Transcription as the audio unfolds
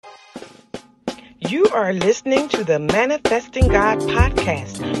You are listening to the Manifesting God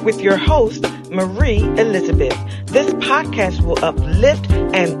podcast with your host, Marie Elizabeth. This podcast will uplift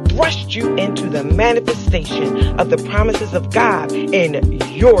and thrust you into the manifestation of the promises of God in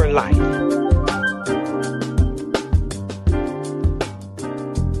your life.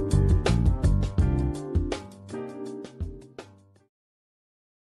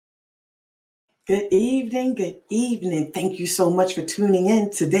 Good evening. Good evening. Thank you so much for tuning in.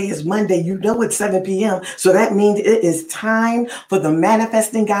 Today is Monday. You know it's 7 p.m. So that means it is time for the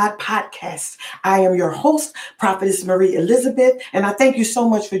Manifesting God podcast. I am your host, Prophetess Marie Elizabeth, and I thank you so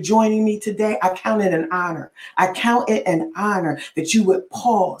much for joining me today. I count it an honor. I count it an honor that you would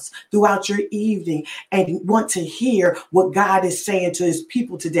pause throughout your evening and want to hear what God is saying to his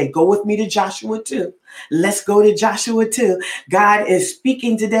people today. Go with me to Joshua 2. Let's go to Joshua 2. God is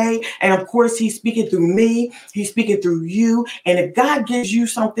speaking today. And of course, he's speaking through me. He's speaking through you. And if God gives you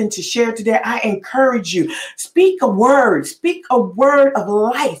something to share today, I encourage you. Speak a word of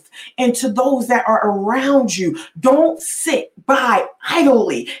life into those that are around you. Don't sit by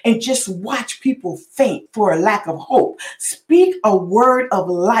idly and just watch people faint for a lack of hope. Speak a word of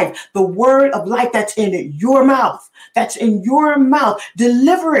life, the word of life that's in your mouth. That's in your mouth.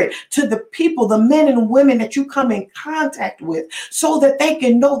 Deliver it to the people, the men and women that you come in contact with, so that they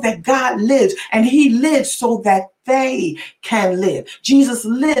can know that God lives, and he lives so that they can live. Jesus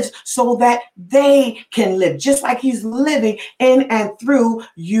lives so that they can live, just like he's living in and through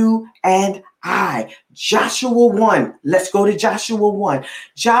you and I. Joshua 1. Let's go to Joshua 1.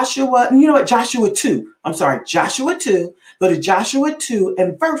 Joshua 2. Joshua 2. Go to Joshua 2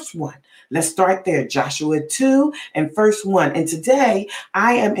 and verse 1. Let's start there. Joshua 2 and verse 1. And today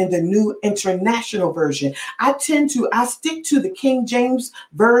I am in the New International Version. I stick to the King James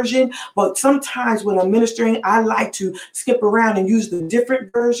Version, but sometimes when I'm ministering, I like to skip around and use the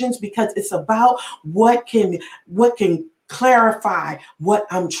different versions because it's about what can clarify what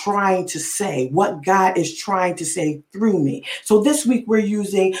I'm trying to say, what God is trying to say through me. So this week we're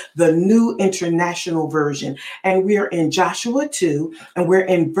using the New International Version, and we're in Joshua 2, and we're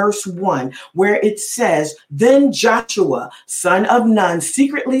in verse 1, where it says, "Then Joshua, son of Nun,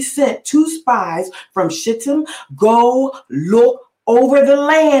 secretly sent 2 spies from Shittim. Go look over the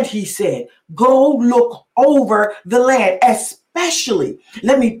land," he said. Go look over the land, especially,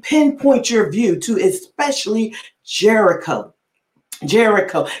 let me pinpoint your view to especially Jericho.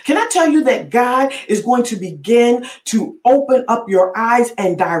 Can I tell you that God is going to begin to open up your eyes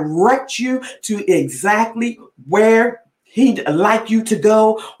and direct you to exactly where he'd like you to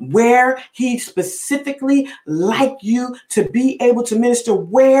go, where he specifically like you to be able to minister,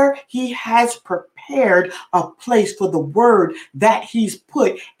 where he has prepared a place for the word that he's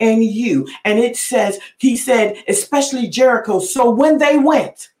put in you. And he said, especially Jericho. So when they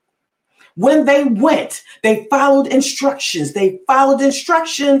went, they followed instructions.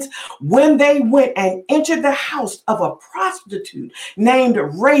 When they went and entered the house of a prostitute named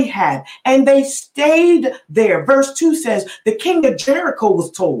Rahab, and they stayed there. Verse 2 says, the king of Jericho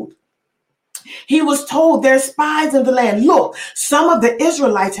was told. He was told, there's spies in the land. Look, some of the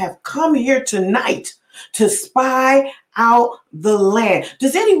Israelites have come here tonight to spy out the land.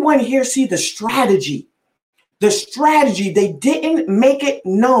 Does anyone here see the strategy? They didn't make it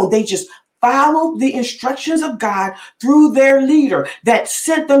known. They just followed the instructions of God through their leader that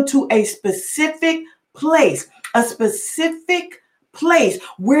sent them to a specific place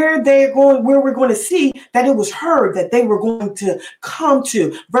where we're going to see that it was her that they were going to come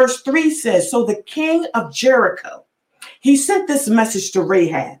to. Verse 3 says, so the king of Jericho, he sent this message to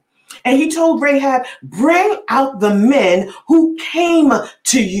Rahab. And he told Rahab, bring out the men who came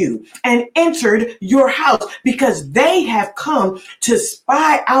to you and entered your house, because they have come to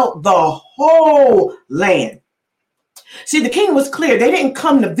spy out the whole land. See, the king was clear. They didn't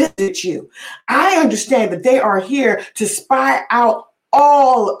come to visit you. I understand that they are here to spy out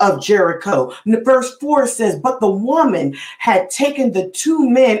all of Jericho. Verse 4 says, but the woman had taken the 2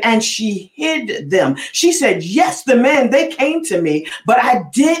 men and she hid them. She said, yes, the men, they came to me, but I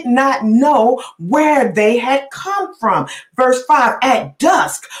did not know where they had come from. Verse 5, at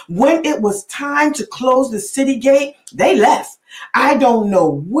dusk, when it was time to close the city gate, they left. I don't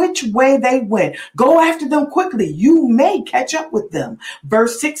know which way they went. Go after them quickly. You may catch up with them.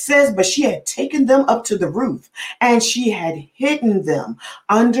 Verse 6 says, but she had taken them up to the roof, and she had hidden them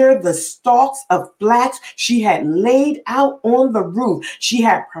under the stalks of flax she had laid out on the roof. She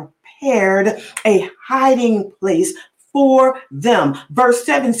had prepared a hiding place for them. Verse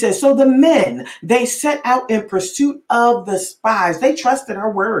 7 says, so the men, they set out in pursuit of the spies. They trusted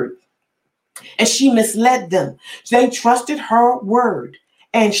her word, and she misled them. They trusted her word,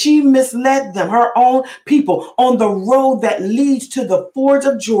 And she misled them, her own people, on the road that leads to the fords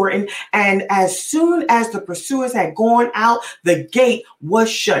of Jordan. And as soon as the pursuers had gone out, the gate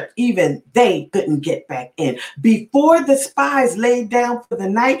was shut. Even they couldn't get back in. Before the spies laid down for the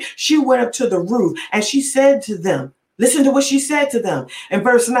night, she went up to the roof and she said to them, listen to what she said to them in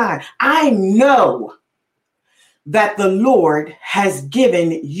verse 9. I know that the Lord has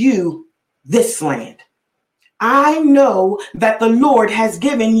given you this land. I know that the Lord has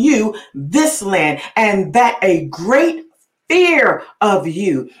given you this land, and that a great fear of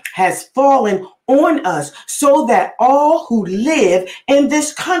you has fallen on us, so that all who live in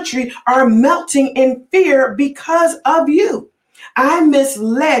this country are melting in fear because of you. I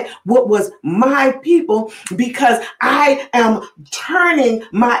misled what was my people because I am turning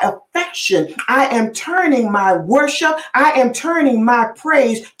my affection, I am turning my worship, I am turning my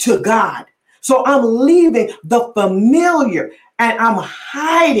praise to God. So I'm leaving the familiar and I'm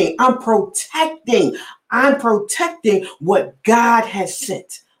hiding, I'm protecting what God has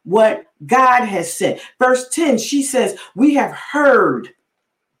sent, what God has sent. Verse 10, she says, we have heard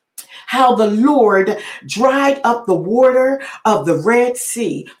how the Lord dried up the water of the Red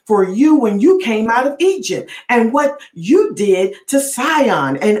Sea for you when you came out of Egypt, and what you did to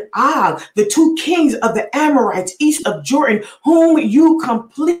Sihon and Og, the two kings of the Amorites east of Jordan, whom you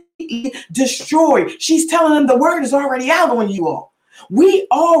completely destroyed. She's telling them the word is already out on you all. We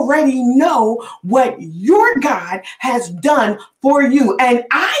already know what your God has done for you, and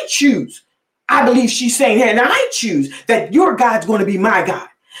I choose. I believe she's saying here, and I choose that your God's going to be my God.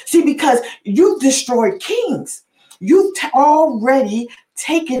 See, because you've destroyed kings, you've already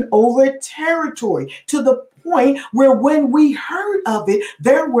taken over territory to the point where when we heard of it,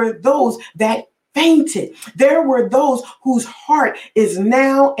 there were those that fainted. There were those whose heart is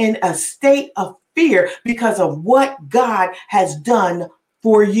now in a state of fear because of what God has done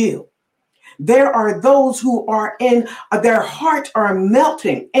for you. There are those who are in their hearts are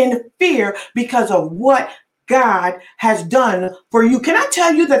melting in fear because of what God has done for you. Can I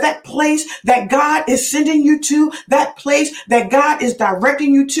tell you that that place that God is sending you to, that place that God is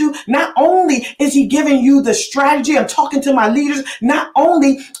directing you to, not only is he giving you the strategy, I'm talking to my leaders, not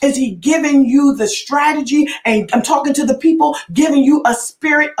only is he giving you the strategy, and I'm talking to the people, giving you a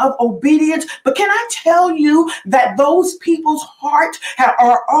spirit of obedience, but can I tell you that those people's hearts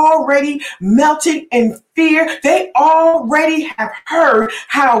are already melting in fear? They already have heard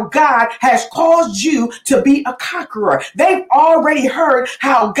how God has caused you to be a conqueror. They've already heard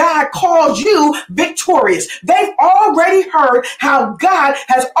how God calls you victorious. They've already heard how God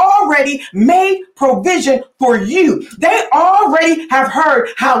has already made provision for you. They already have heard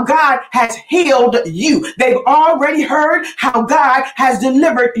how God has healed you. They've already heard how God has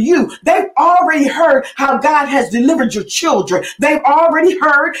delivered you. They've already heard how God has delivered your children. They've already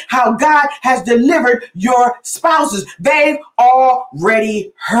heard how God has delivered your spouses. They've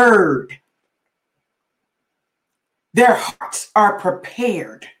already heard. Their hearts are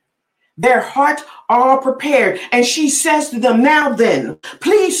prepared. Their hearts are prepared. And she says to them, now then,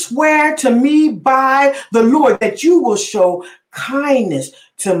 please swear to me by the Lord that you will show kindness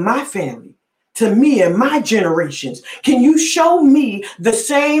to my family, to me and my generations. Can you show me the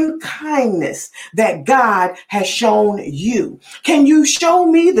same kindness that God has shown you? Can you show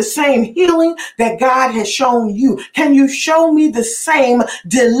me the same healing that God has shown you? Can you show me the same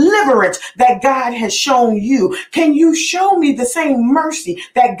deliverance that God has shown you? Can you show me the same mercy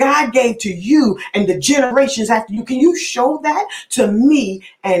that God gave to you and the generations after you? Can you show that to me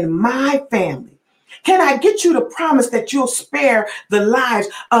and my family? Can I get you to promise that you'll spare the lives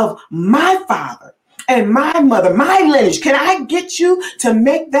of my father and my mother, my lineage? Can I get you to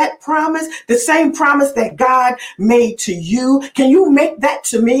make that promise, the same promise that God made to you? Can you make that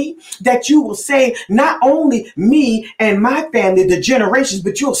to me, that you will save not only me and my family, the generations,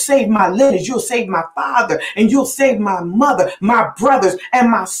 but you'll save my lineage, you'll save my father, and you'll save my mother, my brothers,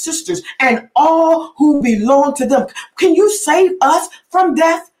 and my sisters, and all who belong to them? Can you save us from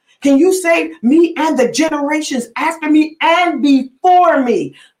death? Can you save me and the generations after me and before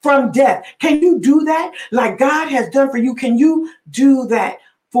me from death? Can you do that like God has done for you? Can you do that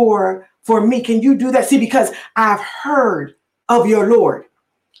for me? Can you do that? See, because I've heard of your Lord.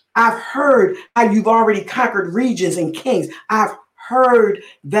 I've heard how you've already conquered regions and kings. I've heard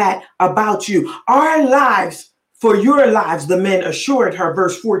that about you. Our lives, for your lives, the men assured her,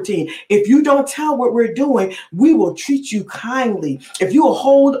 verse 14, if you don't tell what we're doing, we will treat you kindly. If you will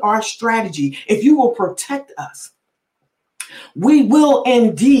hold our strategy, if you will protect us, We will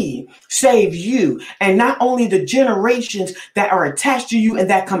indeed save you, and not only the generations that are attached to you and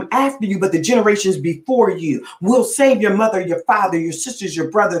that come after you, but the generations before you. We'll save your mother, your father, your sisters, your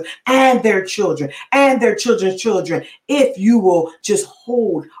brothers, and their children, and their children's children, if you will just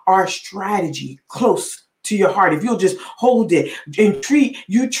hold our strategy close to your heart. If you'll just hold it and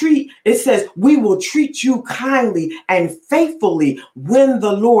it says, we will treat you kindly and faithfully when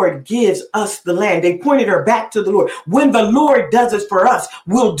the Lord gives us the land. They pointed her back to the Lord. When the Lord does it for us,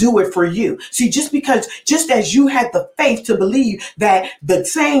 we'll do it for you. See, just as you had the faith to believe that the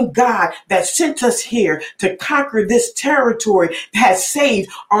same God that sent us here to conquer this territory has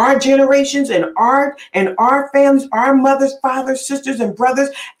saved our generations and our families, our mothers, fathers, sisters, and brothers,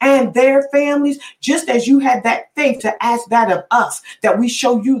 and their families, just as you had that faith to ask that of us, that we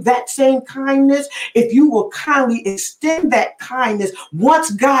show you that same kindness. If you will kindly extend that kindness,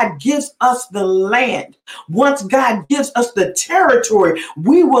 once God gives us the land, once God gives us the territory,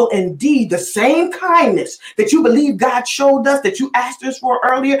 we will indeed, the same kindness that you believe God showed us, that you asked us for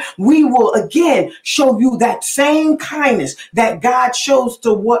earlier, we will again show you that same kindness that God shows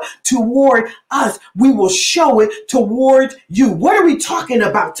toward us. We will show it toward you. What are we talking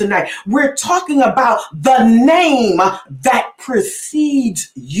about tonight? We're talking about the name that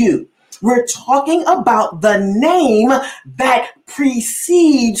precedes you. We're talking about the name that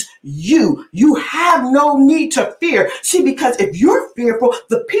precedes you. You have no need to fear. See, because if you're fearful,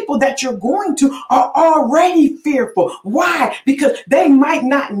 the people that you're going to are already fearful. Why? Because they might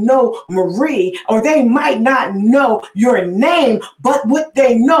not know Marie, or they might not know your name, but what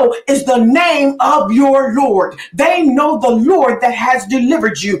they know is the name of your Lord. They know the Lord that has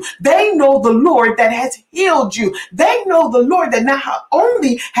delivered you. They know the Lord that has healed you. They know the Lord that not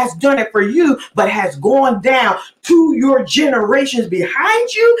only has done it for you, but has gone down to your generations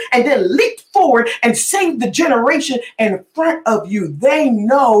behind you and then leaped forward and saved the generation in front of you. They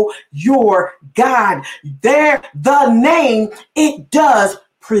know your God. The name, it does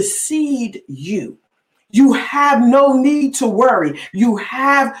precede you. You have no need to worry. You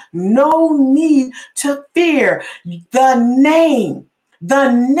have no need to fear. The name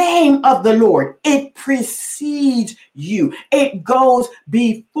of the Lord, it precedes you. It goes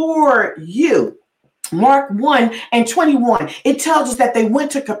before you. Mark 1:21, it tells us that they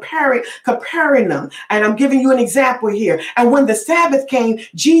went to Capernaum. And I'm giving you an example here. And when the Sabbath came,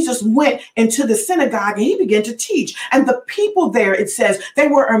 Jesus went into the synagogue and he began to teach. And the people there, it says, they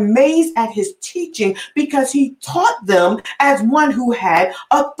were amazed at his teaching because he taught them as one who had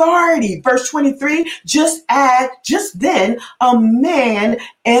authority. Verse 23, just then a man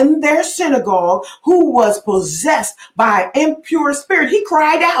in their synagogue who was possessed by an impure spirit, he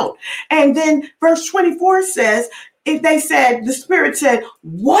cried out. And then verse 24 says, the spirit said,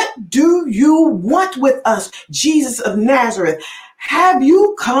 "What do you want with us, Jesus of Nazareth? Have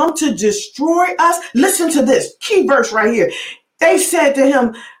you come to destroy us?" Listen to this key verse right here. They said to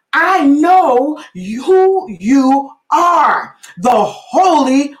him, "I know who you are, the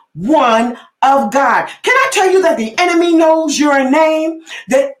Holy One of God." Can I tell you that the enemy knows your name?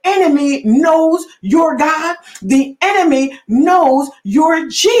 The enemy knows your God. The enemy knows your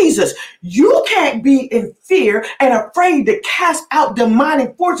Jesus. You can't be in fear and afraid to cast out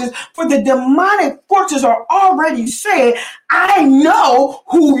demonic forces, for the demonic forces are already saying, "I know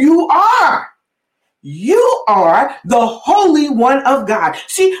who you are. You are the Holy One of God."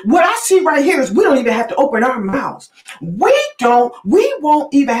 See, what I see right here is we don't even have to open our mouths. We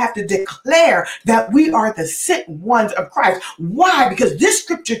won't even have to declare that we are the sent ones of Christ. Why? Because this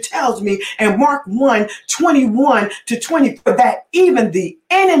scripture tells me in Mark 1:21-24 that even the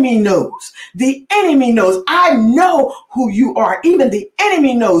enemy knows. The enemy knows. I know who you are. Even the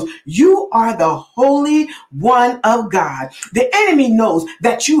enemy knows you are the Holy One of God. The enemy knows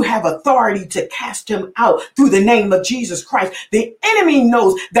that you have authority to cast him out through the name of Jesus Christ. The enemy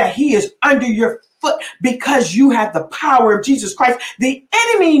knows that he is under your foot because you have the power of Jesus Christ. The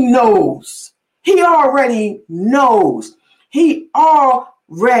enemy knows. He already knows. He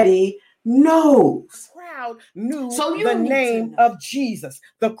already knows. The crowd knew the name of Jesus.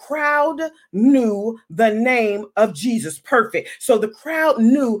 The crowd knew the name of Jesus. Perfect. So the crowd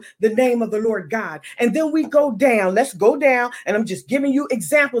knew the name of the Lord God. And then we go down. Let's go down. And I'm just giving you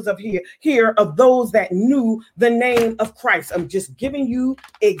examples of here of those that knew the name of Christ. I'm just giving you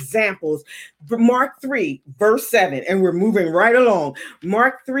examples. Mark 3:7. And we're moving right along.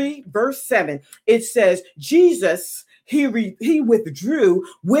 Mark 3:7. It says, Jesus, he withdrew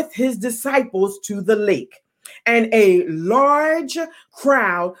with his disciples to the lake, and a large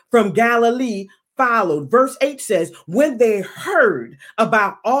crowd from Galilee followed. Verse 8 says, when they heard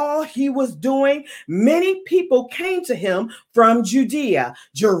about all he was doing, many people came to him from Judea,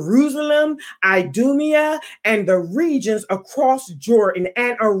 Jerusalem, Idumea, and the regions across Jordan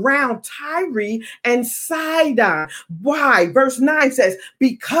and around Tyre and Sidon. Why? Verse 9 says,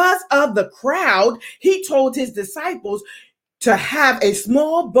 because of the crowd, he told his disciples to have a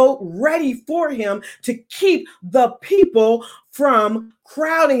small boat ready for him to keep the people from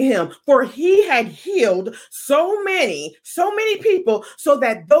crowding him, for he had healed so many people, so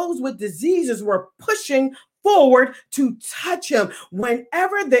that those with diseases were pushing forward to touch him.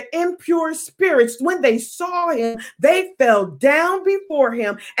 Whenever the impure spirits, when they saw him, they fell down before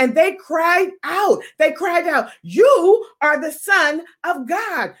him and they cried out. You are the Son of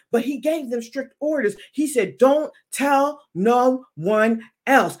God. But he gave them strict orders. He said, don't tell no one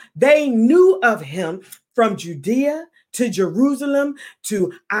else. They knew of him from Judea to Jerusalem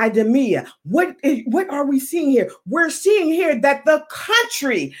to Idumea. What are we seeing here? We're seeing here that the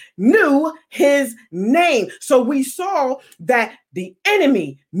country knew his name. So we saw that the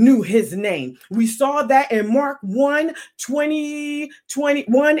enemy knew his name. We saw that in Mark 1, 20,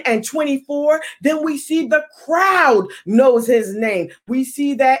 21 and 24. Then we see the crowd knows his name. We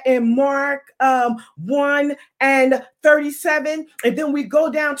see that in Mark 1 and 37. And then we go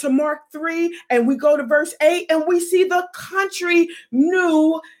down to Mark 3 and we go to verse 8 and we see the country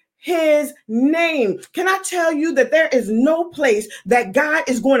knew his name. Can I tell you that there is no place that God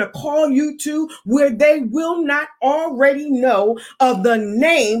is going to call you to where they will not already know of the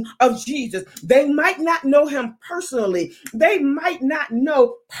name of Jesus? They might not know him personally. They might not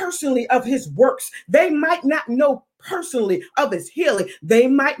know personally of his works. They might not know personally of his healing. They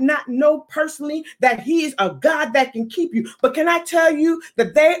might not know personally that he is a God that can keep you. But can I tell you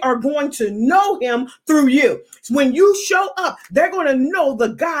that they are going to know him through you? When you show up, they're going to know the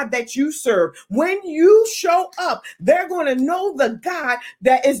God that you serve. When you show up, they're going to know the God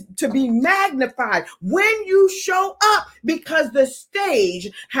that is to be magnified. When you show up, because the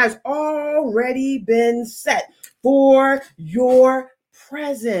stage has already been set for your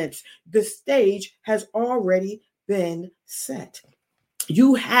presence. The stage has already been set.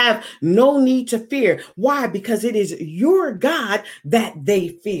 You have no need to fear. Why? Because it is your God that they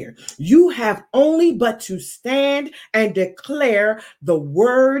fear. You have only but to stand and declare the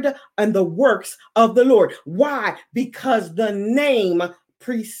word and the works of the Lord. Why? Because the name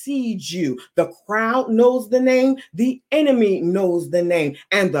precedes you. The crowd knows the name, the enemy knows the name,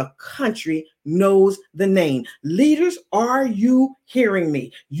 and the country knows the name. Leaders, are you hearing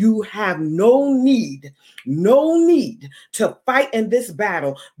me? You have no need to fight in this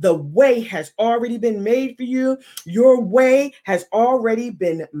battle. The way has already been made for you. Your way has already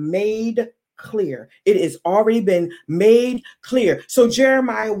been made clear. It has already been made clear. So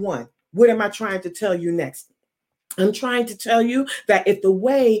Jeremiah 1, what am I trying to tell you next? I'm trying to tell you that if the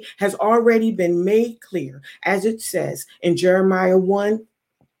way has already been made clear, as it says in Jeremiah 1,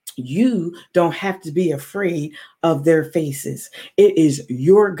 you don't have to be afraid of their faces. It is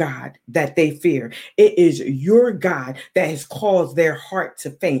your God that they fear. It is your God that has caused their heart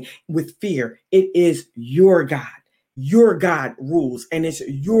to faint with fear. It is your God. Your God rules, and it's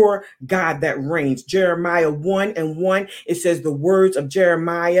your God that reigns. Jeremiah 1:1, it says the words of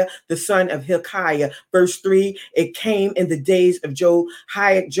Jeremiah, the son of Hilkiah. Verse 3, it came in the days of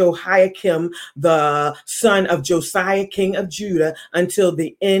Jehoiakim, the son of Josiah, king of Judah, until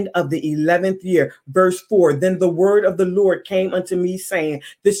the end of the 11th year. Verse 4, then the word of the Lord came unto me, saying,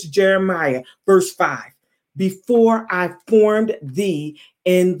 this is Jeremiah. Verse 5, before I formed thee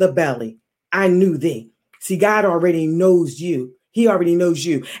in the belly, I knew thee. See, God already knows you. He already knows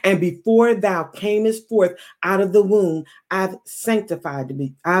you. And before thou camest forth out of the womb, I've sanctified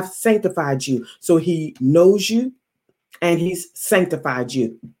you. So he knows you and he's sanctified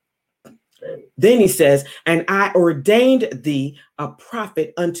you. Then he says, and I ordained thee a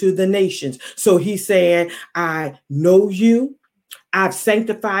prophet unto the nations. So he's saying, I know you, I've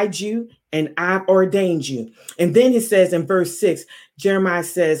sanctified you, and I've ordained you. And then he says in verse 6, Jeremiah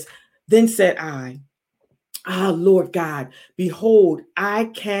says, then said I, Lord God, behold, I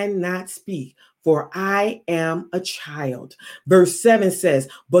cannot speak, for I am a child. Verse 7 says,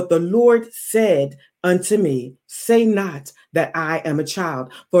 but the Lord said unto me, say not that I am a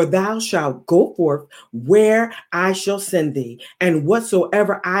child, for thou shalt go forth where I shall send thee, and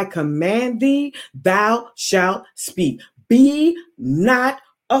whatsoever I command thee, thou shalt speak. Be not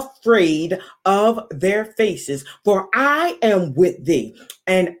afraid of their faces, for I am with thee,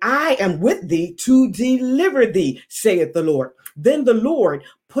 and I am with thee to deliver thee, saith the Lord. Then the Lord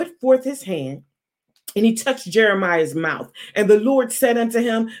put forth his hand, and he touched Jeremiah's mouth. And the Lord said unto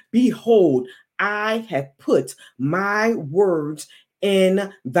him, behold, I have put my words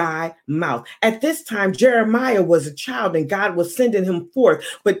in thy mouth. At this time, Jeremiah was a child and God was sending him forth.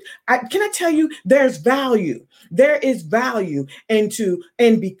 But can I tell you, there's value. There is value in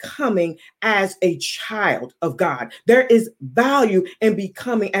becoming as a child of God. There is value in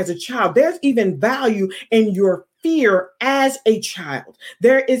becoming as a child. There's even value in your fear as a child.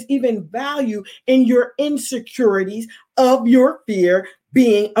 There is even value in your insecurities of your fear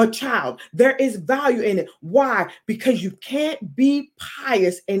being a child. There is value in it. Why? Because you can't be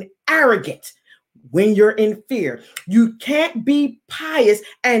pious and arrogant when you're in fear. You can't be pious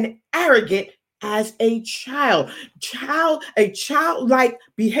and arrogant as a child. A childlike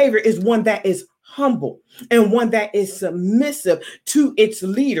behavior is one that is humble and one that is submissive to its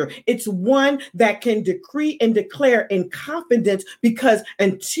leader. It's one that can decree and declare in confidence, because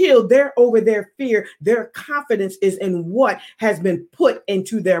until they're over their fear, their confidence is in what has been put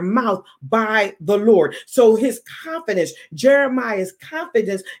into their mouth by the Lord. So his confidence, Jeremiah's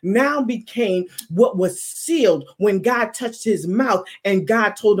confidence, now became what was sealed when God touched his mouth and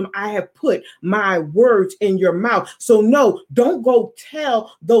God told him, I have put my words in your mouth. So no, don't go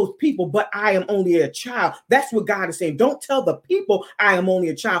tell those people, but I am only a child. That's what God is saying. Don't tell the people I am only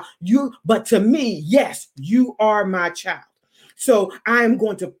a child. But to me, yes, you are my child. So I am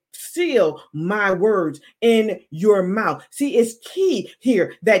going to seal my words in your mouth. See, it's key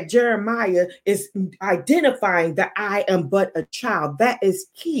here that Jeremiah is identifying that I am but a child. That is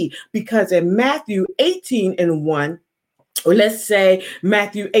key, because in Matthew 18:1, or let's say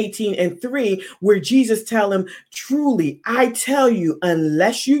Matthew 18:3, where Jesus tell him, truly, I tell you,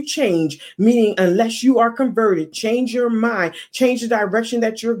 unless you change, meaning unless you are converted, change your mind, change the direction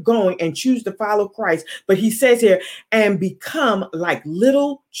that you're going and choose to follow Christ. But he says here, and become like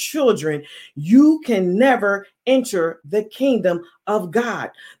little children, you can never enter the kingdom of God.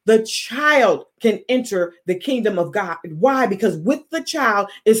 The child can enter the kingdom of God. Why? Because with the child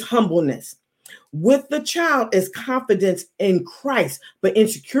is humbleness. With the child is confidence in Christ, but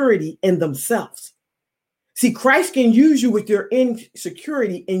insecurity in themselves. See, Christ can use you with your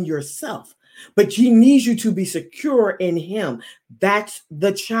insecurity in yourself, but he needs you to be secure in him. That's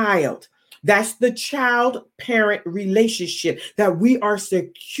the child. That's the child-parent relationship, that we are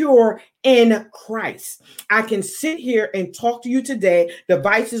secure in Christ. I can sit here and talk to you today.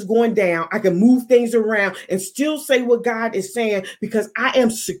 Device is going down. I can move things around and still say what God is saying, because I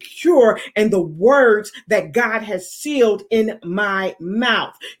am secure in the words that God has sealed in my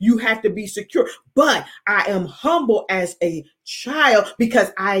mouth. You have to be secure, but I am humble as a child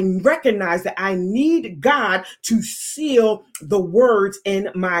because I recognize that I need God to seal the words in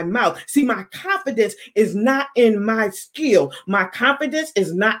my mouth. See, my confidence is not in my skill. My confidence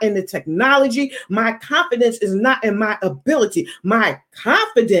is not in the technology. My confidence is not in my ability. My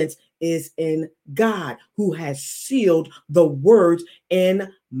confidence is in God, who has sealed the words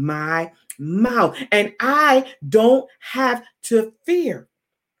in my mouth. And I don't have to fear.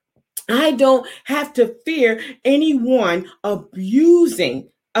 I don't have to fear anyone abusing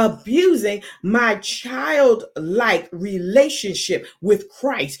my childlike relationship with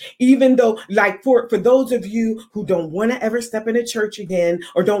Christ, even though, like, for those of you who don't want to ever step into church again,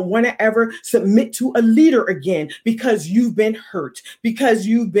 or don't want to ever submit to a leader again because you've been hurt, because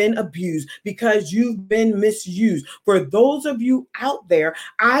you've been abused, because you've been misused. For those of you out there,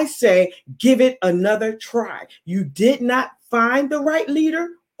 I say, give it another try. You did not find the right leader,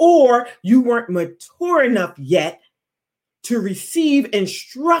 or you weren't mature enough yet to receive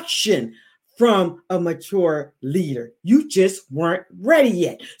instruction from a mature leader. You just weren't ready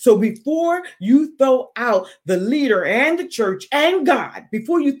yet. So before you throw out the leader and the church and God,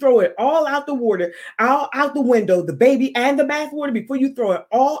 before you throw it all out the water, out the window, the baby and the bathwater, before you throw it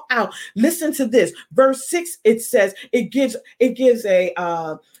all out, listen to this. Verse 6, it says, it gives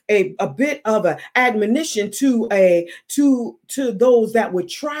a bit of an admonition to those that would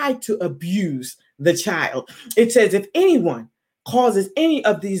try to abuse the child. It says, if anyone causes any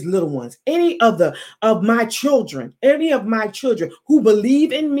of these little ones, any of my children who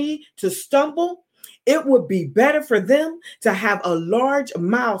believe in me to stumble, it would be better for them to have a large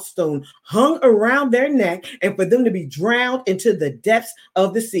milestone hung around their neck and for them to be drowned into the depths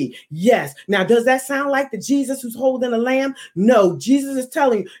of the sea. Yes. Now, does that sound like the Jesus who's holding a lamb? No, Jesus is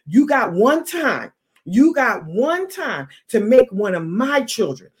telling you, you got one time to make one of my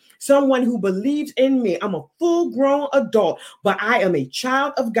children, someone who believes in me. I'm a full-grown adult, but I am a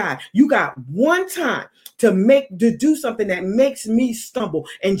child of God. You got one time to do something that makes me stumble.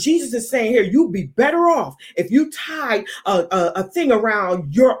 And Jesus is saying here, you'd be better off if you tied a thing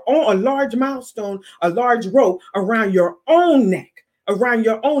around your own, a large milestone, a large rope around your own neck, around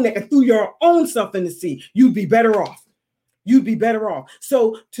your own neck and threw your own self in the sea, you'd be better off. You'd be better off.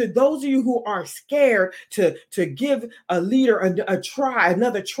 So to those of you who are scared to give a leader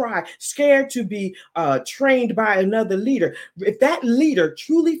another try, scared to be trained by another leader, if that leader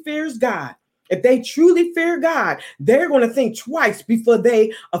truly fears God, if they truly fear God, they're going to think twice before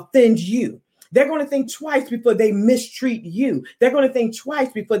they offend you. They're going to think twice before they mistreat you. They're going to think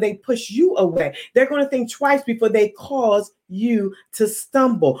twice before they push you away. They're going to think twice before they cause you to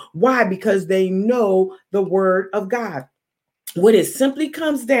stumble. Why? Because they know the word of God. What it simply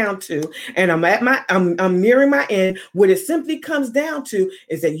comes down to, and I'm nearing my end. What it simply comes down to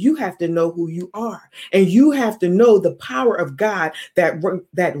is that you have to know who you are, and you have to know the power of God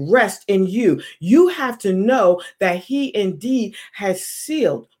that rests in you. You have to know that He indeed has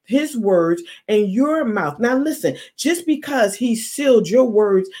sealed His words in your mouth. Now listen, just because He sealed your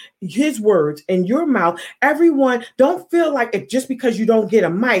words, His words in your mouth, everyone don't feel like it just because you don't get a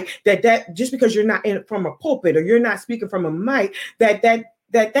mic, that just because you're not in from a pulpit or you're not speaking from a mic, that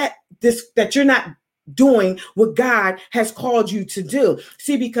you're not doing what God has called you to do.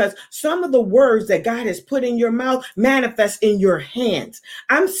 See, because some of the words that God has put in your mouth manifest in your hands.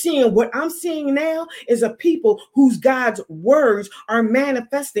 What I'm seeing now is a people whose God's words are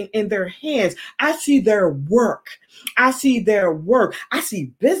manifesting in their hands. I see their work. I see their work. I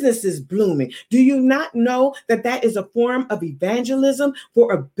see businesses blooming. Do you not know that that is a form of evangelism,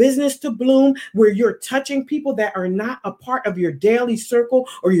 for a business to bloom, where you're touching people that are not a part of your daily circle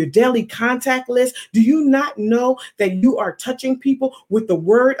or your daily contact list? Do you not know that you are touching people with the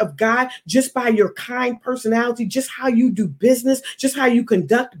word of God just by your kind personality, just how you do business, just how you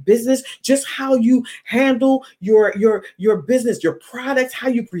conduct business, just how you handle your business, your products, how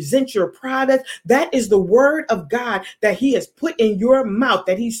you present your product? That is the word of God that He has put in your mouth,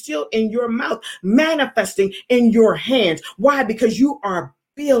 that He's still in your mouth, manifesting in your hands. Why? Because you are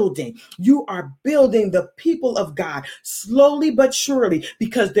building the people of God slowly but surely,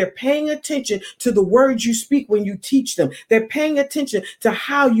 because they're paying attention to the words you speak when you teach them. They're paying attention to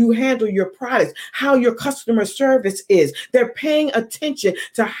how you handle your products, how your customer service is. They're paying attention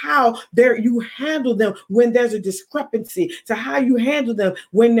to how you handle them when there's a discrepancy, to how you handle them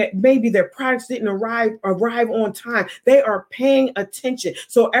when maybe their products didn't arrive on time. They are paying attention.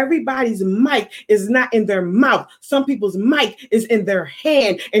 So everybody's mic is not in their mouth. Some people's mic is in their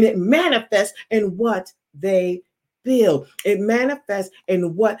hand. And it manifests in what they build. It manifests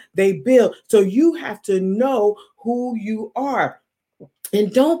in what they build. So you have to know who you are.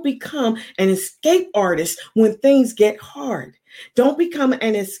 And don't become an escape artist when things get hard. Don't become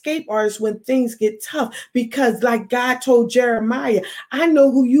an escape artist when things get tough, because like God told Jeremiah, I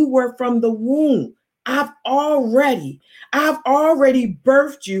know who you were from the womb. I've already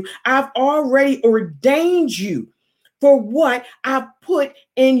birthed you. I've already ordained you for what I've put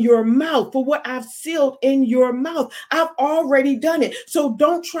in your mouth, for what I've sealed in your mouth. I've already done it. So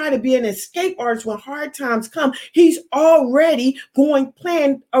don't try to be an escape artist when hard times come. He's already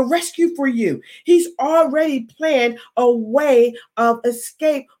planned a rescue for you. He's already planned a way of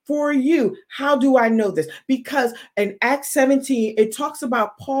escape for you. How do I know this? Because in Acts 17, it talks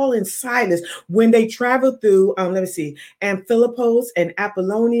about Paul and Silas when they traveled through, Amphipolis and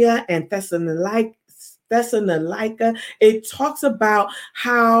Apollonia and Thessalonica. It talks about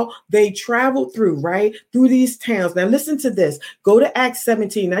how they traveled through these towns. Now listen to this. Go to Acts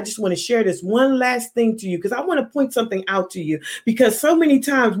 17. I just want to share this one last thing to you, because I want to point something out to you, because so many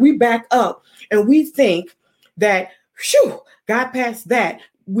times we back up and we think that, God passed that.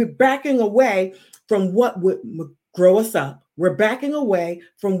 We're backing away from what would grow us up. We're backing away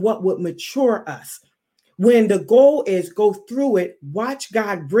from what would mature us. When the goal is go through it, watch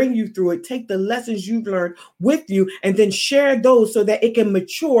God bring you through it, take the lessons you've learned with you, and then share those so that it can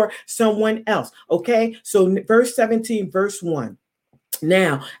mature someone else. Okay, so verse 17, verse 1.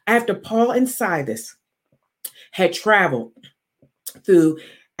 Now, after Paul and Silas had traveled through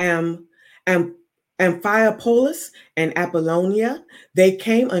Amphipolis and Apollonia, they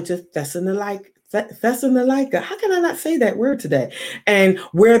came unto Thessalonica. How can I not say that word today? And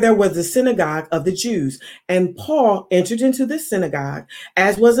where there was a synagogue of the Jews. And Paul entered into this synagogue,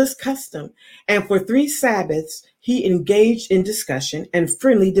 as was his custom. And for 3 Sabbaths, he engaged in discussion and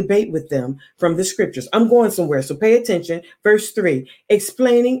friendly debate with them from the scriptures. I'm going somewhere, so pay attention. Verse 3,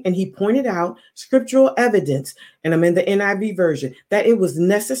 explaining, and he pointed out scriptural evidence, and I'm in the NIV version, that it was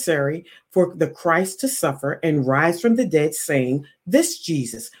necessary for the Christ to suffer and rise from the dead, saying, this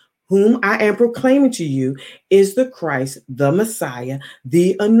Jesus, whom I am proclaiming to you, is the Christ, the Messiah,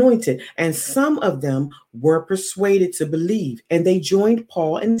 the anointed. And some of them were persuaded to believe, and they joined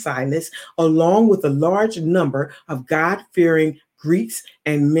Paul and Silas, along with a large number of God-fearing Greeks,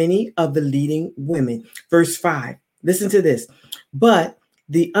 and many of the leading women. Verse 5. Listen to this. But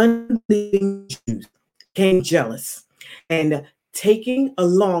the unbelieving Jews became jealous, and taking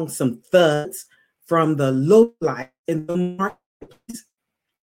along some thugs from the lowlight in the marketplace,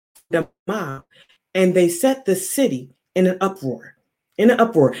 the mob, and they set the city in an uproar.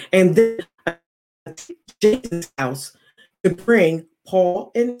 And then Jason's house to bring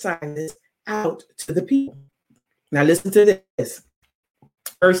Paul and Silas out to the people. Now listen to this.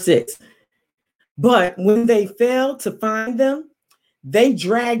 Verse 6. But when they failed to find them, they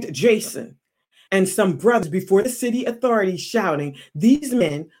dragged Jason and some brothers before the city authorities, shouting, "These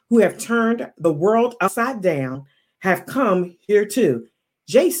men who have turned the world upside down have come here too."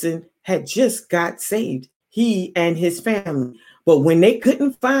 Jason had just got saved, he and his family. But when they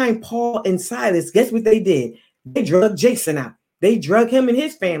couldn't find Paul and Silas, guess what they did? They drug Jason out. They drug him and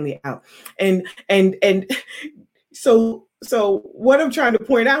his family out. And so what I'm trying to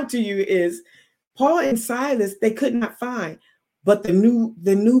point out to you is Paul and Silas, they could not find, but the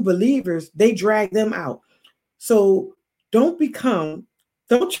new believers, they dragged them out. So don't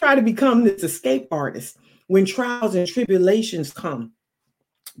try to become this escape artist when trials and tribulations come.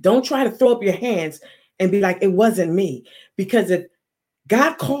 Don't try to throw up your hands and be like, it wasn't me. Because if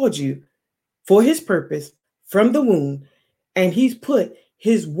God called you for his purpose from the womb, and he's put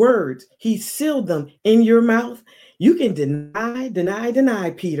his words, he sealed them in your mouth, you can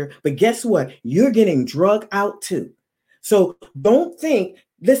deny, Peter. But guess what? You're getting drugged out too. So don't think,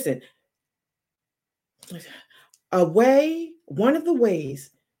 listen, one of the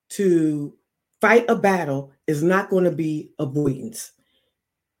ways to fight a battle is not going to be avoidance.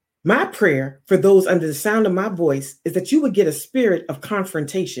 My prayer for those under the sound of my voice is that you would get a spirit of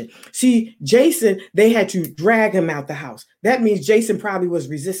confrontation. See, Jason, they had to drag him out the house. That means Jason probably was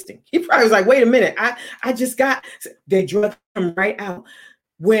resisting. He probably was like, wait a minute, they drug him right out.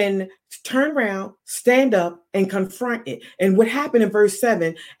 When turn around, stand up, and confront it. And what happened in verse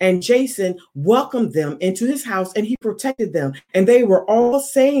 7, and Jason welcomed them into his house and he protected them. And they were all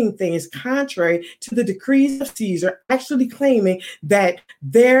saying things contrary to the decrees of Caesar, actually claiming that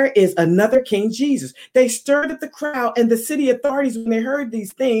there is another King Jesus. They stirred up the crowd and the city authorities when they heard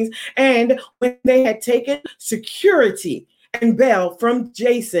these things. And when they had taken security and bail from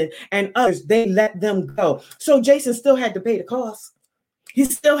Jason and others, they let them go. So Jason still had to pay the cost. He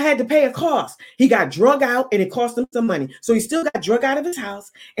still had to pay a cost. He got drug out and it cost him some money. So he still got drug out of his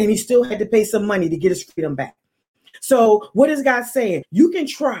house and he still had to pay some money to get his freedom back. So what is God saying? You can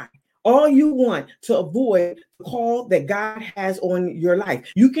try all you want to avoid the call that God has on your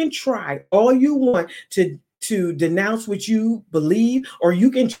life. You can try all you want to denounce what you believe, or you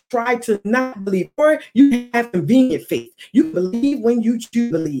can try to not believe, or you have convenient faith. You believe when you choose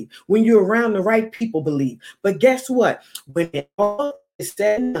to believe, when you're around the right people believe. But guess what? When it all is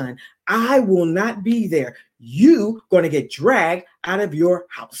said and done, I will not be there. You going to get dragged out of your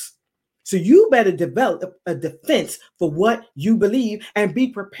house. So you better develop a defense for what you believe and be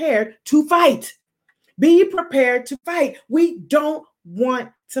prepared to fight. Be prepared to fight. We don't want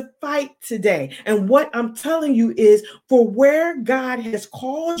to fight today. And what I'm telling you is, for where God has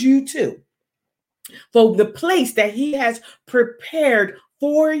called you to, for the place that he has prepared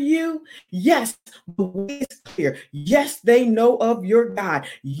for you, yes, the way is clear. Yes, they know of your God.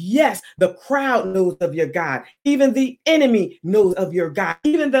 Yes, the crowd knows of your God. Even the enemy knows of your God.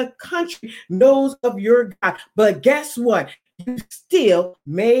 Even the country knows of your God. But guess what? You still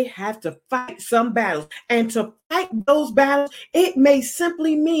may have to fight some battles. And to fight those battles, it may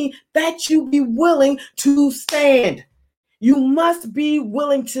simply mean that you be willing to stand. You must be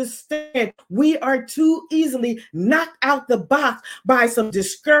willing to stand. We are too easily knocked out the box by some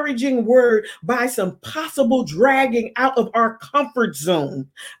discouraging word, by some possible dragging out of our comfort zone.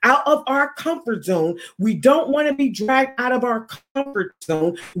 Out of our comfort zone. We don't want to be dragged out of our comfort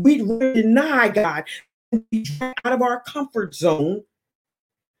zone. We deny God and be dragged out of our comfort zone.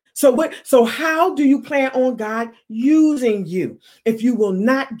 So how do you plan on God using you if you will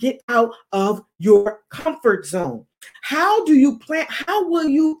not get out of your comfort zone? How will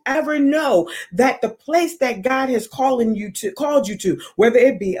you ever know that the place that God has called you to, whether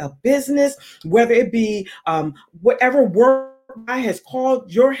it be a business, whether it be whatever work God has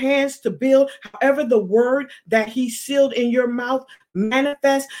called your hands to build, however the word that he sealed in your mouth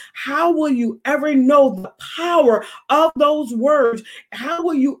manifest, how will you ever know the power of those words? How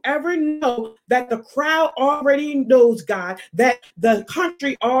will you ever know that the crowd already knows God, that the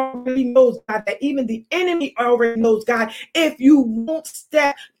country already knows God, that even the enemy already knows God, if you won't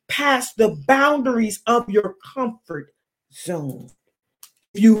step past the boundaries of your comfort zone?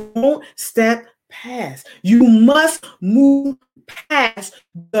 If you won't step past. You must move past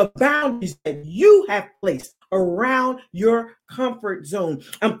the boundaries that you have placed around your comfort zone.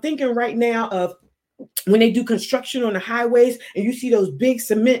 I'm thinking right now of when they do construction on the highways and you see those big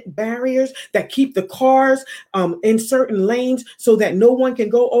cement barriers that keep the cars in certain lanes so that no one can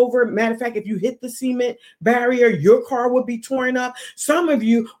go over. Matter of fact, if you hit the cement barrier, your car will be torn up. Some of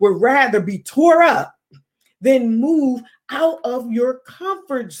you would rather be tore up than move out of your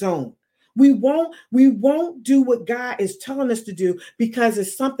comfort zone. We won't do what God is telling us to do because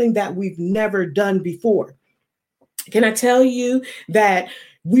it's something that we've never done before. Can I tell you that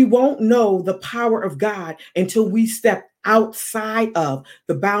we won't know the power of God until we step outside of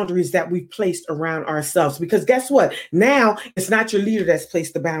the boundaries that we've placed around ourselves? Because guess what? Now it's not your leader that's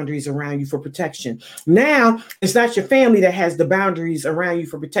placed the boundaries around you for protection. Now it's not your family that has the boundaries around you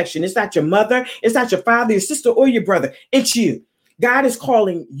for protection. It's not your mother, it's not your father, your sister, or your brother. It's you. God is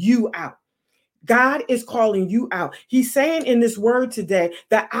calling you out. God is calling you out. He's saying in this word today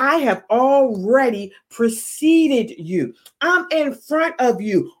that I have already preceded you. I'm in front of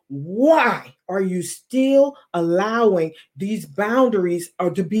you. Why are you still allowing these boundaries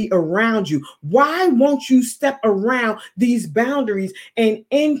to be around you? Why won't you step around these boundaries and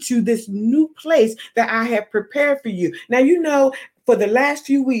into this new place that I have prepared for you? Now, you know, for the last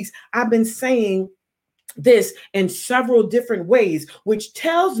few weeks, I've been saying this in several different ways, which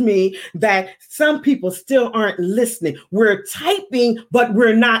tells me that some people still aren't listening. We're typing, but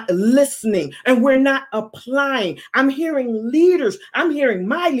we're not listening and we're not applying. I'm hearing leaders. I'm hearing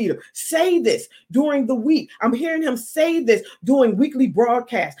my leader say this during the week. I'm hearing him say this during weekly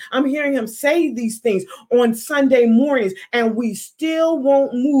broadcasts. I'm hearing him say these things on Sunday mornings, and we still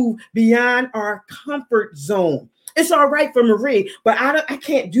won't move beyond our comfort zone. It's all right for Marie, but I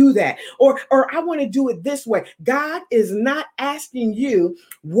can't do that. Or I want to do it this way. God is not asking you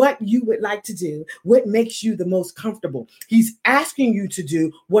what you would like to do, what makes you the most comfortable. He's asking you to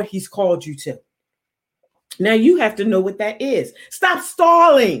do what he's called you to. Now you have to know what that is. Stop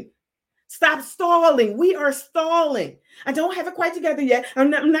stalling. Stop stalling. We are stalling. I don't have it quite together yet. I'm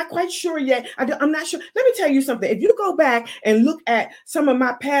not quite sure yet. I'm not sure. Let me tell you something. If you go back and look at some of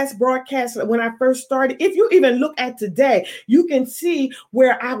my past broadcasts when I first started, if you even look at today, you can see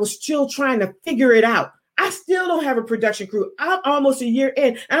where I was still trying to figure it out. I still don't have a production crew. I'm almost a year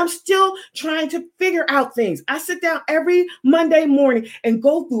in, and I'm still trying to figure out things. I sit down every Monday morning and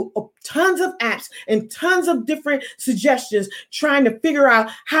go through tons of apps and tons of different suggestions, trying to figure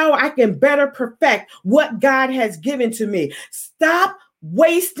out how I can better perfect what God has given to me. Stop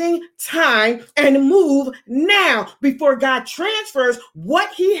wasting time and move now before God transfers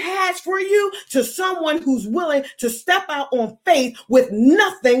what he has for you to someone who's willing to step out on faith with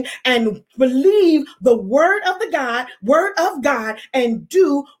nothing and believe the word of God and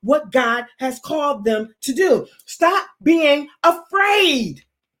do what God has called them to do. Stop being afraid.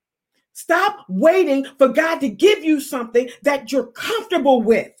 Stop waiting for God to give you something that you're comfortable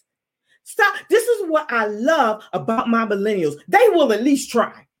with. Stop. This is what I love about my millennials. They will at least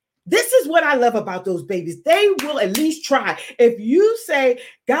try. This is what I love about those babies. They will at least try. If you say,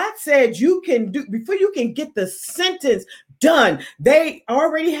 God said you can do, before you can get the sentence done, they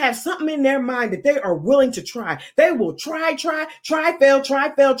already have something in their mind that they are willing to try. They will try, fail,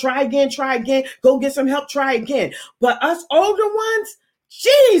 try again, go get some help, try again. But us older ones,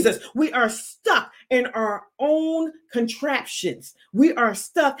 Jesus, we are stuck in our own contraptions. We are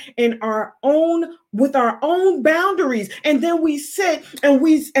stuck in with our own boundaries. And then we sit and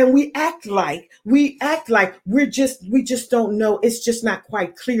we act like we just don't know. It's just not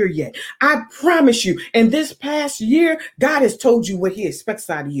quite clear yet. I promise you, in this past year, God has told you what he expects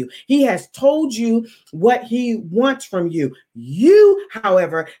out of you. He has told you what he wants from you. You,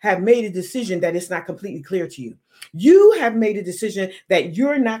 however, have made a decision that it's not completely clear to you. You have made a decision that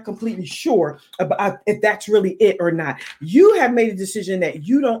you're not completely sure about if that's really it or not. You have made a decision that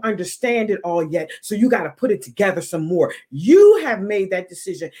you don't understand it all yet, so you got to put it together some more. You have made that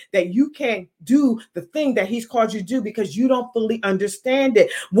decision that you can't do the thing that he's called you to do because you don't fully understand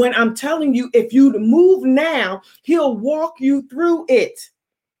it. When I'm telling you, if you move now, he'll walk you through it.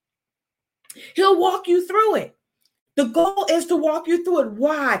 He'll walk you through it. The goal is to walk you through it.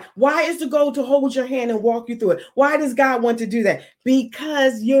 Why? Why is the goal to hold your hand and walk you through it? Why does God want to do that?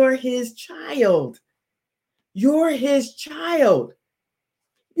 Because you're his child. You're his child.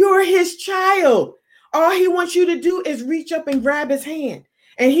 You're his child. All he wants you to do is reach up and grab his hand,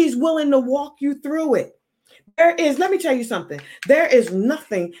 and he's willing to walk you through it. Let me tell you something. There is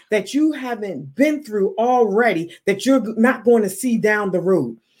nothing that you haven't been through already that you're not going to see down the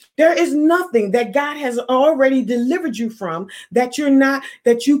road. There is nothing that God has already delivered you from that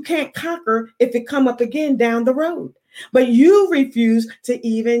you can't conquer if it come up again down the road. But you refuse to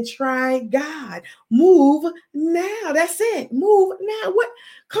even try God. Move now. That's it. Move now. What?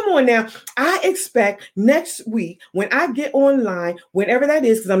 Come on now. I expect next week when I get online, whenever that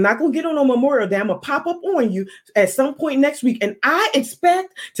is, because I'm not going to get on Memorial Day, I'm going to pop up on you at some point next week. And I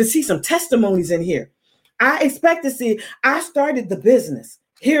expect to see some testimonies in here. I expect to see, I started the business.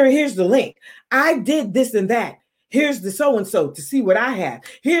 Here's the link. I did this and that. Here's the so-and-so to see what I have.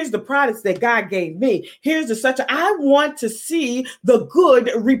 Here's the products that God gave me. Here's the such. I want to see the good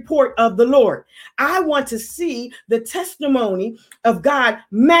report of the Lord. I want to see the testimony of God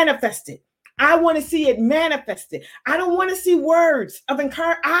manifested. I want to see it manifested. I don't want to see words of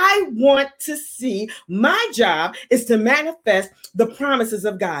encouragement. I want to see, my job is to manifest the promises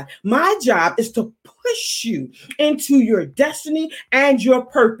of God. My job is to push you into your destiny and your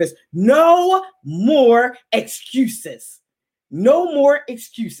purpose. No more excuses. No more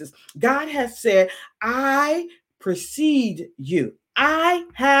excuses. God has said, I precede you. I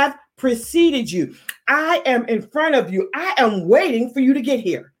have preceded you. I am in front of you. I am waiting for you to get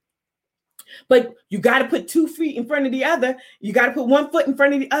here. But you got to put 2 feet in front of the other. You got to put 1 foot in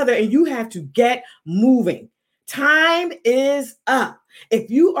front of the other, and you have to get moving. Time is up. If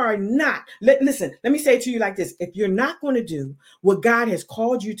you are not, listen, let me say it to you like this. If you're not going to do what God has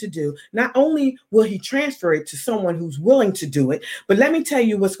called you to do, not only will he transfer it to someone who's willing to do it, but let me tell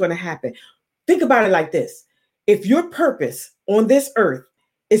you what's going to happen. Think about it like this. If your purpose on this earth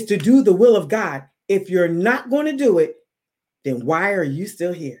is to do the will of God, if you're not going to do it, then why are you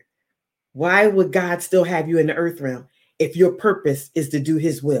still here? Why would God still have you in the earth realm if your purpose is to do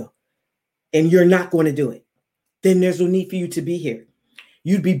his will and you're not going to do it? Then there's no need for you to be here.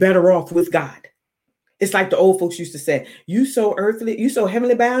 You'd be better off with God. It's like the old folks used to say, you so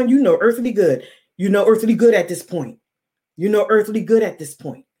heavenly bound, you know earthly good. You know earthly good at this point. You know earthly good at this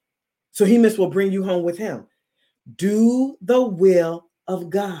point. So he must will bring you home with him. Do the will of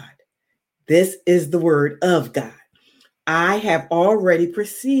God. This is the word of God. I have already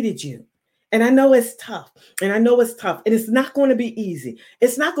preceded you. And I know it's tough. And it's not going to be easy.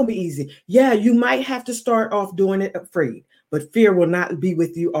 It's not going to be easy. Yeah, you might have to start off doing it afraid, but fear will not be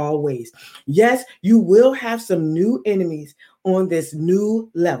with you always. Yes, you will have some new enemies on this new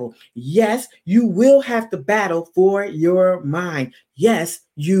level. Yes, you will have to battle for your mind. Yes,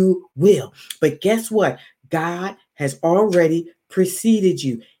 you will. But guess what? God has already preceded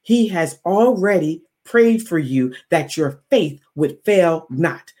you. He has already prayed for you that your faith would fail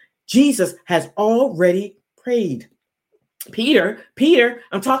not. Jesus has already prayed. Peter,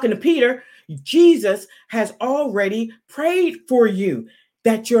 I'm talking to Peter. Jesus has already prayed for you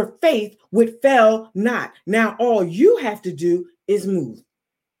that your faith would fail not. Now, all you have to do is move.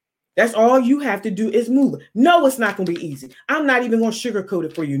 That's all you have to do is move. No, it's not going to be easy. I'm not even going to sugarcoat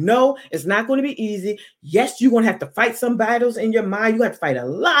it for you. No, it's not going to be easy. Yes, you're going to have to fight some battles in your mind. You have to fight a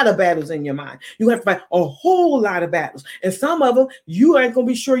lot of battles in your mind. You have to fight a whole lot of battles. And some of them, you ain't going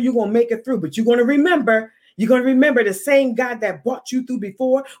to be sure you're going to make it through. But you're going to remember the same God that brought you through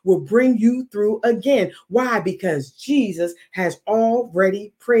before will bring you through again. Why? Because Jesus has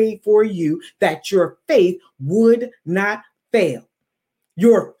already prayed for you that your faith would not fail.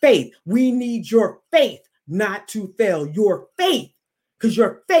 Your faith. We need your faith not to fail. Your faith, because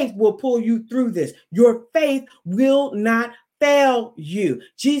your faith will pull you through this. Your faith will not fail you.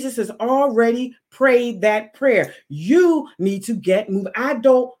 Jesus has already prayed that prayer. You need to get moving. I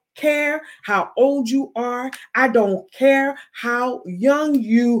don't care how old you are. I don't care how young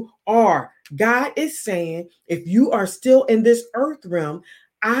you are. God is saying, if you are still in this earth realm,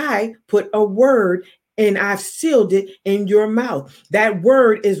 I put a word and I've sealed it in your mouth. That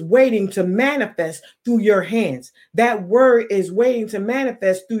word is waiting to manifest through your hands. That word is waiting to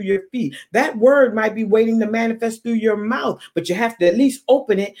manifest through your feet. That word might be waiting to manifest through your mouth, but you have to at least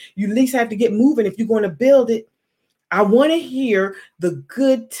open it. You at least have to get moving if you're going to build it. I want to hear the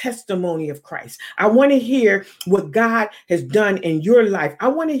good testimony of Christ. I want to hear what God has done in your life. I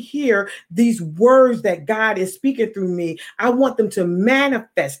want to hear these words that God is speaking through me. I want them to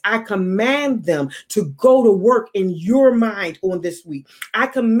manifest. I command them to go to work in your mind on this week. I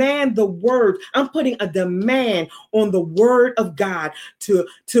command the word. I'm putting a demand on the word of God to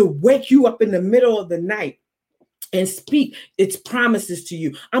wake you up in the middle of the night and speak its promises to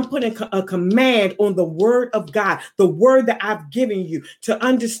you. I'm putting a command on the word of God, the word that I've given you, to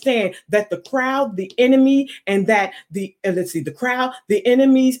understand that the crowd, the enemy, and that the crowd, the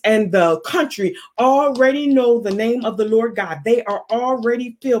enemies, and the country already know the name of the Lord God. They are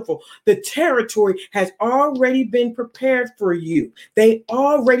already fearful. The territory has already been prepared for you. They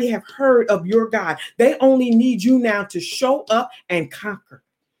already have heard of your God. They only need you now to show up and conquer.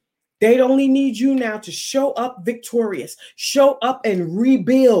 They only need you now to show up victorious, show up and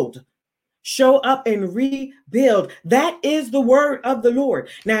rebuild. Show up and rebuild. That is the word of the Lord.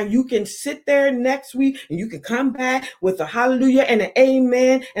 Now you can sit there next week and you can come back with a hallelujah and an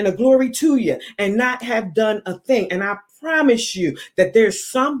amen and a glory to you and not have done a thing. And I promise you that there's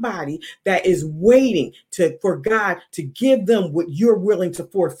somebody that is waiting for God to give them what you're willing to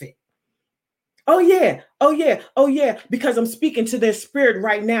forfeit. Oh yeah. Because I'm speaking to their spirit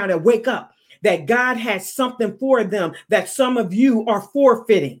right now to wake up, that God has something for them that some of you are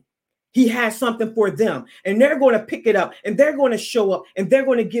forfeiting. He has something for them, and they're going to pick it up, and they're going to show up, and they're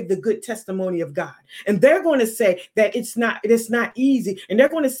going to give the good testimony of God. And they're going to say that it's not easy. And they're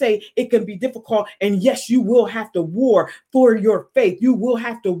going to say it can be difficult. And yes, you will have to war for your faith. You will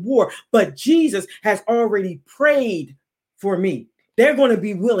have to war, but Jesus has already prayed for me. They're going to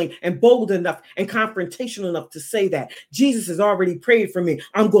be willing and bold enough and confrontational enough to say that Jesus has already prayed for me.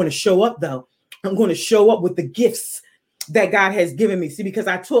 I'm going to show up though. I'm going to show up with the gifts that God has given me. See, because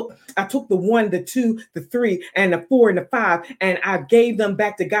I took the 1, the 2, the 3, and the 4, and the 5, and I gave them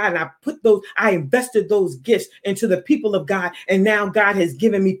back to God. And I invested those gifts into the people of God. And now God has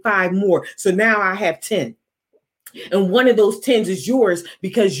given me 5 more. So now I have 10. And one of those 10s is yours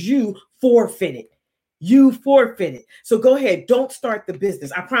because you forfeited. You forfeited. So go ahead. Don't start the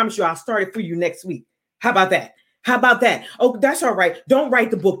business. I promise you, I'll start it for you next week. How about that? How about that? Oh, that's all right. Don't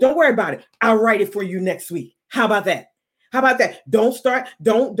write the book. Don't worry about it. I'll write it for you next week. How about that? How about that?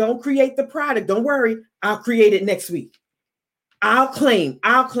 Don't create the product. Don't worry. I'll create it next week. I'll claim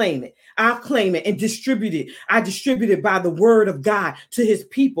it. I'll claim it and distribute it. I distribute it by the word of God to his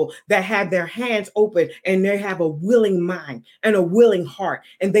people that have their hands open and they have a willing mind and a willing heart.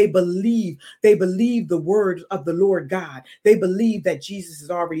 And they believe the word of the Lord God. They believe that Jesus has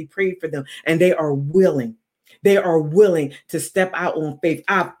already prayed for them and they are willing. They are willing to step out on faith.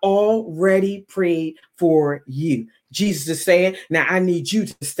 I've already prayed for you. Jesus is saying, now I need you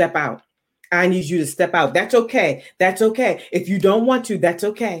to step out. I need you to step out. That's okay. That's okay. If you don't want to, that's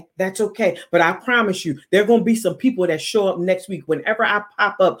okay. That's okay. But I promise you, there are going to be some people that show up next week. Whenever I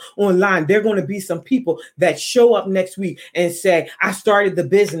pop up online, there are going to be some people that show up next week and say, I started the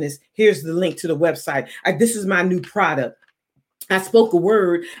business. Here's the link to the website. This is my new product. I spoke a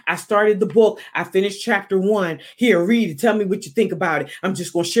word. I started the book. I finished chapter 1. Here, read it. Tell me what you think about it. I'm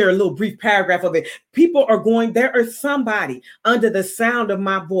just going to share a little brief paragraph of it. There is somebody under the sound of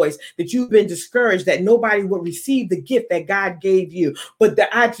my voice that you've been discouraged that nobody will receive the gift that God gave you. But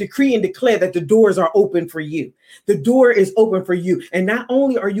I decree and declare that the doors are open for you. The door is open for you. And not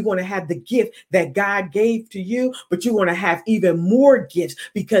only are you going to have the gift that God gave to you, but you're going to have even more gifts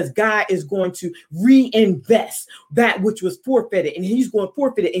because God is going to reinvest that which was forfeited. And he's going to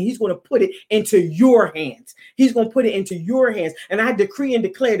forfeit it and he's going to put it into your hands. He's going to put it into your hands. And I decree and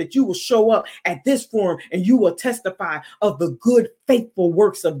declare that you will show up at this forum and you will testify of the good, faithful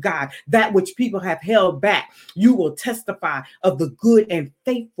works of God, that which people have held back. You will testify of the good and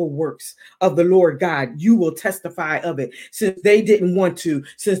faithful works of the Lord God. You will testify of it since they didn't want to,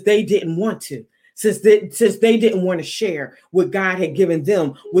 since they didn't want to share what God had given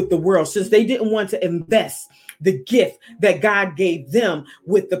them with the world, since they didn't want to invest the gift that God gave them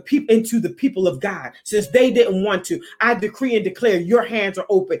with the people into the people of God, since they didn't want to. I decree and declare your hands are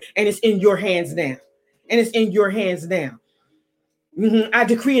open and it's in your hands now. And it's in your hands now. I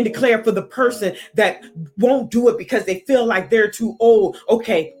decree and declare for the person that won't do it because they feel like they're too old.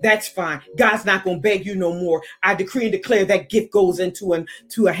 Okay, that's fine. God's not going to beg you no more. I decree and declare that gift goes into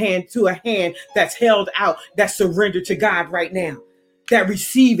a hand that's held out, that's surrendered to God right now. That's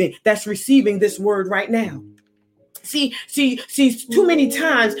receiving this word right now. See, too many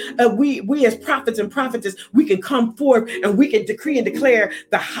times we as prophets and prophetess, we can come forth and we can decree and declare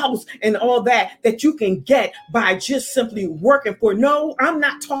the house and all that you can get by just simply working for. No, I'm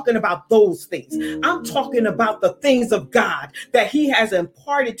not talking about those things. I'm talking about the things of God that he has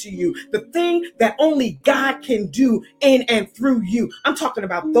imparted to you, the thing that only God can do in and through you. I'm talking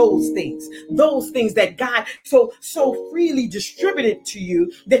about those things that God so freely distributed to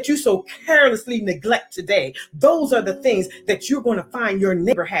you that you so carelessly neglect today. Those those are the things that you're going to find your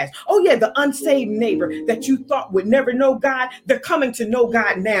neighbor has. Oh yeah, the unsaved neighbor that you thought would never know God, they're coming to know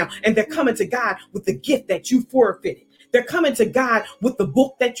God now, and they're coming to God with the gift that you forfeited. They're coming to God with the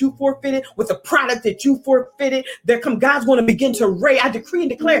book that you forfeited, with the product that you forfeited. God's going to begin to raise. I decree and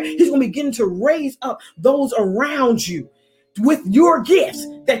declare He's going to begin to raise up those around you with your gifts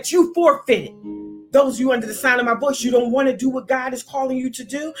that you forfeited. Those of you under the sound of my voice, you don't want to do what God is calling you to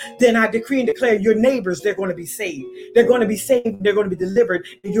do, then I decree and declare your neighbors, they're going to be saved. They're going to be saved. They're going to be delivered,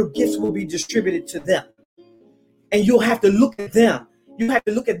 and your gifts will be distributed to them. And you'll have to look at them. You have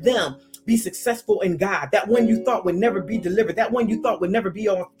to look at them be successful in God. That one you thought would never be delivered. That one you thought would never be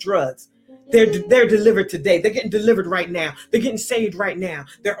off drugs. They're delivered today. They're getting delivered right now. They're getting saved right now.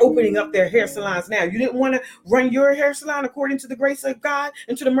 They're opening up their hair salons now. You didn't want to run your hair salon according to the grace of God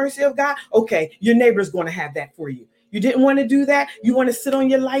and to the mercy of God? Okay, your neighbor's going to have that for you. You didn't want to do that. You want to sit on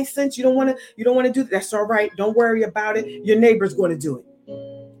your license. You don't want to do that. That's all right. Don't worry about it. Your neighbor's going to do it.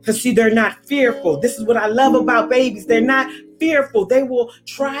 Because see, they're not fearful. This is what I love about babies. They're not fearful. They will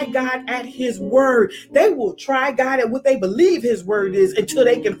try God at His word. They will try God at what they believe His word is until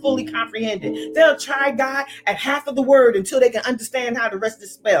they can fully comprehend it. They'll try God at half of the word until they can understand how the rest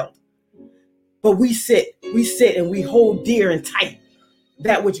is spelled. But we sit and we hold dear and tight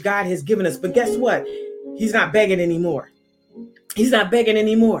that which God has given us. But guess what? He's not begging anymore. He's not begging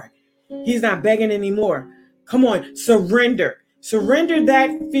anymore. He's not begging anymore. Come on, surrender. Surrender that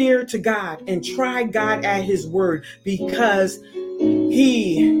fear to God and try God at His word, because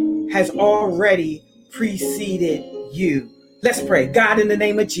He has already preceded you. Let's pray. God, in the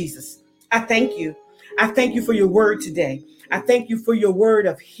name of Jesus, I thank you. I thank you for your word today. I thank you for your word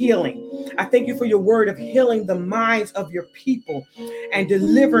of healing. I thank you for your word of healing the minds of your people and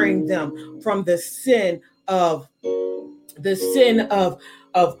delivering them from the sin of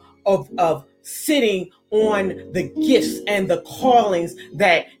sitting on the gifts and the callings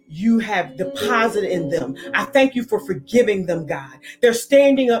that you have deposited in them. I thank you for forgiving them, God. They're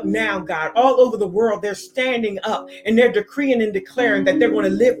standing up now, God, all over the world. They're standing up and they're decreeing and declaring that they're going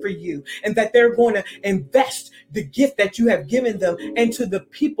to live for you and that they're going to invest the gift that you have given them into the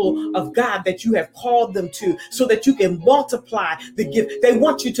people of God that you have called them to, so that you can multiply the gift. They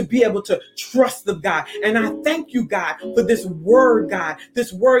want you to be able to trust them, God. And I thank you, God, for this word, God,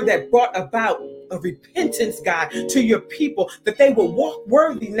 this word that brought about a repentance, God, to your people, that they will walk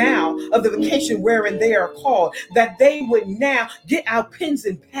worthy now of the vocation wherein they are called, that they would now get out pens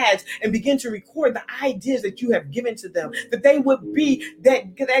and pads and begin to record the ideas that you have given to them, that they would be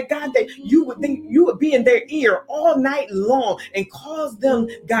that God, that you would be in their ear all night long and cause them,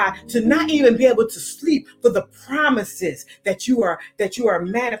 God, to not even be able to sleep for the promises that you are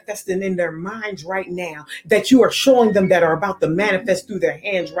manifesting in their minds right now, that you are showing them that are about to manifest through their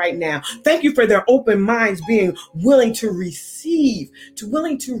hands right now. Thank you for their open minds being willing to receive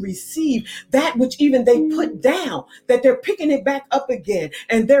that which even they put down, that they're picking it back up again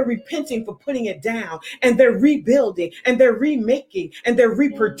and they're repenting for putting it down, and they're rebuilding and they're remaking and they're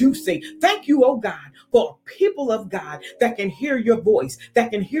reproducing. Thank you, oh God, for people of God that can hear your voice,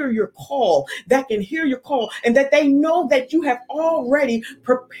 that can hear your call, and that they know that you have already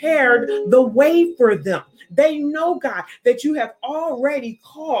prepared the way for them. They know, God, that you have already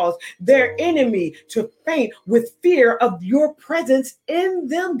caused their enemy to faint with fear of your presence in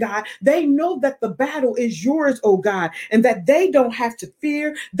them, God. They know that the battle is yours, oh God, and that they don't have to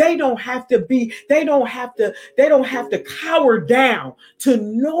fear. They don't have to cower down to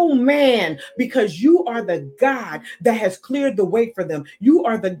no man, because you are the God that has cleared the way for them. You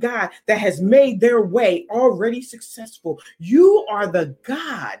are the God that has made their way already successful. You are the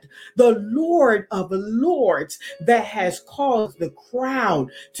God, the Lord of Lords, that has caused the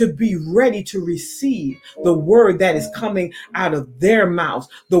crowd to be ready to receive the word that is coming out of their mouths,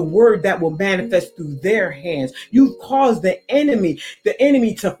 the word that will manifest through their hands. You've caused the enemy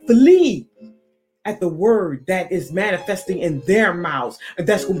to flee at the word that is manifesting in their mouths, and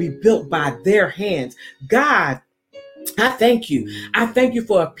that's going to be built by their hands. God, I thank you. I thank you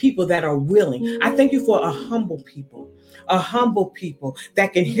for a people that are willing. I thank you for a humble people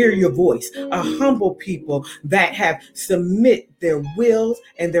that can hear your voice, a humble people that have submit their wills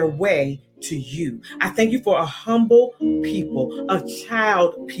and their way to you. I thank you for a humble people, a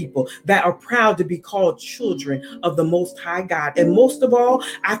child people that are proud to be called children of the Most High God. And most of all,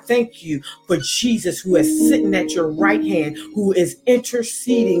 I thank you for Jesus, who is sitting at your right hand, who is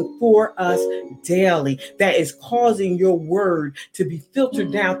interceding for us daily, that is causing your word to be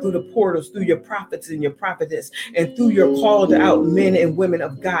filtered down through the portals, through your prophets and your prophetess, and through your called out men and women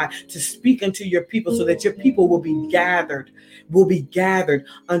of God to speak unto your people, so that your people will be gathered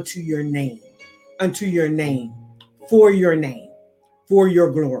unto your name. for your name, for your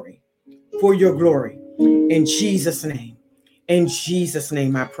glory, for your glory. In Jesus' name. In Jesus'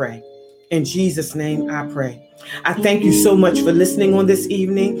 name I pray. In Jesus' name I pray. I thank you so much for listening on this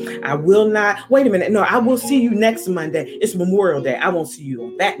evening. I will not, wait a minute. No, I will see you next Monday. It's Memorial Day. I won't see you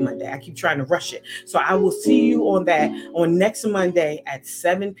on that Monday. I keep trying to rush it. So I will see you on next Monday at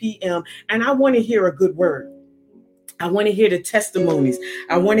 7 p.m. And I want to hear a good word. I want to hear the testimonies.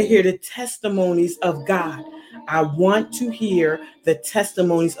 I want to hear the testimonies of God. I want to hear the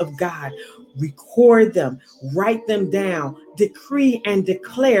testimonies of God. Record them, write them down, decree and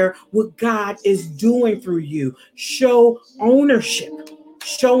declare what God is doing through you. Show ownership.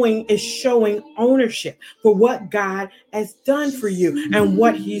 Showing ownership for what God has done for you and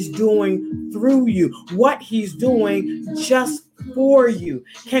what he's doing through you, what he's doing just for you.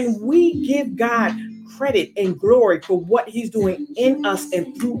 Can we give God credit and glory for what he's doing in us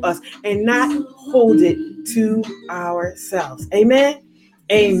and through us and not hold it to ourselves? Amen.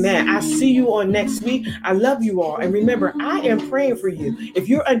 Amen. I see you on next week. I love you all. And remember, I am praying for you. If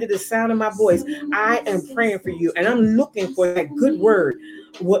you're under the sound of my voice, I am praying for you. And I'm looking for that good word,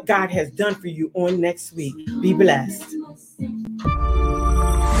 what God has done for you on next week. Be blessed.